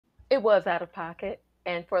It was out of pocket.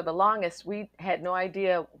 And for the longest, we had no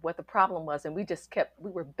idea what the problem was. And we just kept, we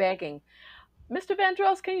were begging, Mr.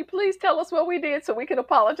 Vandross, can you please tell us what we did so we can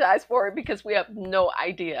apologize for it because we have no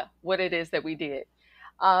idea what it is that we did.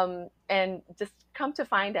 And just come to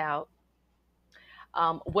find out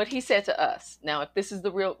what he said to us. Now, if this is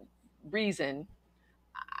the real reason,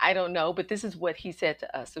 I don't know, but this is what he said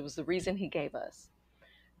to us. It was the reason he gave us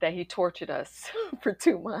that he tortured us for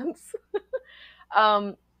 2 months.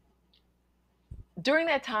 Um, During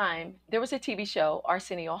that time, there was a TV show,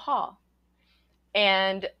 Arsenio Hall.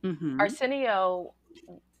 And Mm-hmm. Arsenio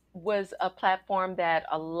was a platform that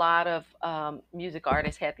a lot of music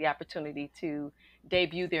artists had the opportunity to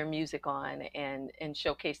debut their music on and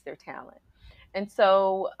showcase their talent. And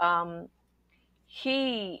so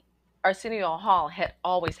he, Arsenio Hall, had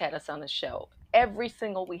always had us on the show. Every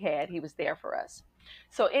single we had, he was there for us.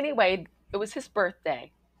 So anyway, it was his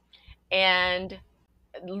birthday, and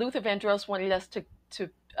Luther Vandross wanted us to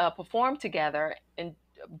perform together and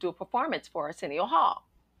do a performance for Arsenio Hall.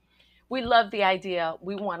 We loved the idea.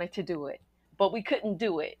 We wanted to do it, but we couldn't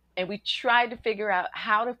do it. And we tried to figure out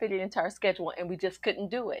how to fit it into our schedule, and we just couldn't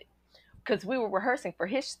do it because we were rehearsing for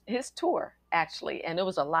his tour actually, and it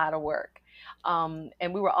was a lot of work.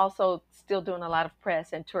 And we were also still doing a lot of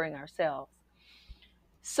press and touring ourselves.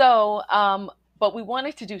 So, but we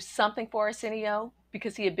wanted to do something for Arsenio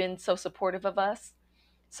because he had been so supportive of us.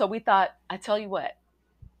 So we thought, I tell you what,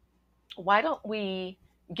 why don't we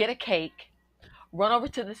get a cake, run over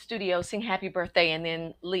to the studio, sing happy birthday, and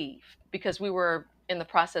then leave because we were in the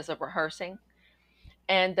process of rehearsing.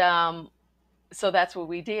 And so that's what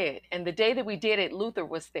we did. And the day that we did it, Luther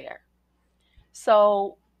was there.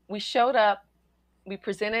 So we showed up, we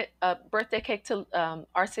presented a birthday cake to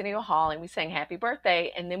Arsenio Hall, and we sang happy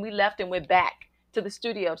birthday. And then we left and went back to the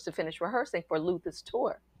studios to finish rehearsing for Luther's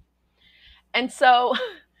tour. And so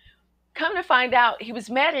come to find out, he was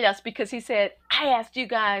mad at us because he said, I asked you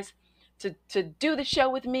guys to do the show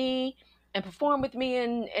with me and perform with me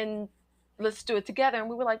and let's do it together. And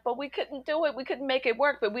we were like, but we couldn't do it. We couldn't make it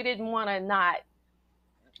work, but we didn't want to not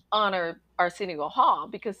honor Arsenio Hall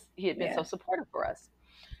because he had been so Yeah. supportive for us.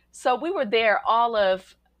 So we were there all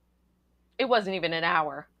of, it wasn't even an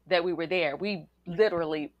hour that we were there. We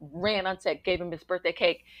literally ran on set, gave him his birthday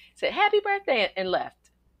cake, said happy birthday, and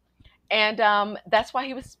left. And that's why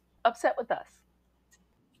he was upset with us.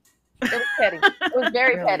 It was petty. It was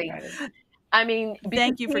very Really petty. petty. I mean, because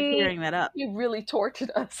Thank you for clearing that up. he really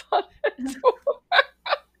tortured us on that tour.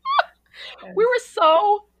 We were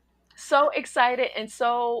so excited and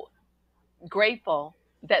so grateful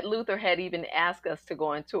that Luther had even asked us to go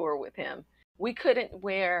on tour with him. We couldn't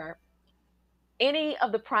wear any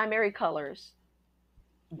of the primary colors,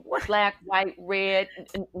 What? black, white, red,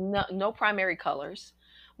 no, no primary colors.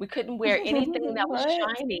 We couldn't wear anything that was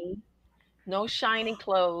What? shiny, no shining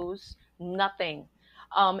clothes, nothing.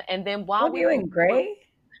 And then while What are we you were in gray?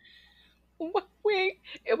 we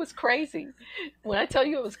it was crazy. When I tell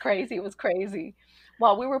you it was crazy, it was crazy.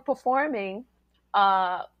 While we were performing,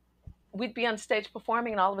 uh, we'd be on stage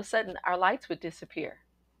performing, and all of a sudden our lights would disappear.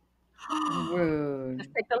 Just Rude.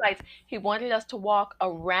 take the lights. He wanted us to walk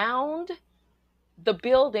around the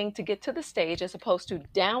building to get to the stage as opposed to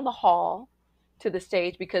down the hall to the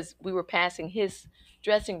stage because we were passing his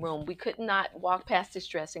dressing room. We could not walk past his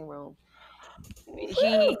dressing room.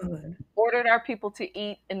 He Rude. ordered our people to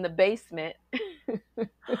eat in the basement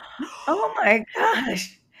Oh my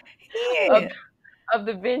gosh. of, Yeah. of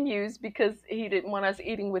the venues because he didn't want us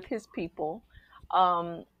eating with his people.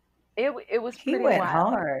 Um, it was He pretty went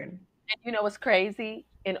wild. hard. And you know what's crazy?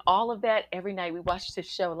 In all of that, every night we watched this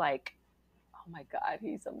show like, oh my God,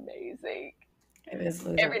 he's amazing. It is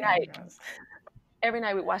Luther Every night, Vandross. every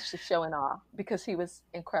night we watched the show in awe because he was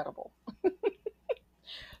incredible.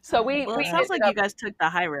 So Oh we my Well, it we sounds gosh. ended like you up, guys took the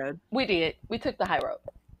high road. we did, we took the high road,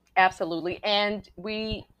 absolutely, and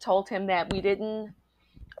we told him that we didn't.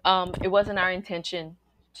 It wasn't our intention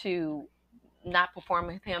to not perform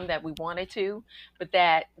with him, that we wanted to, but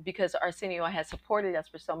that because Arsenio has supported us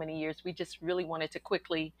for so many years, we just really wanted to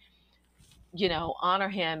quickly, honor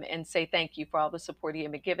him and say thank you for all the support he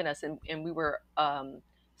had been giving us. And we were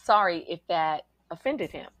sorry if that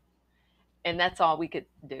offended him. And that's all we could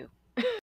do.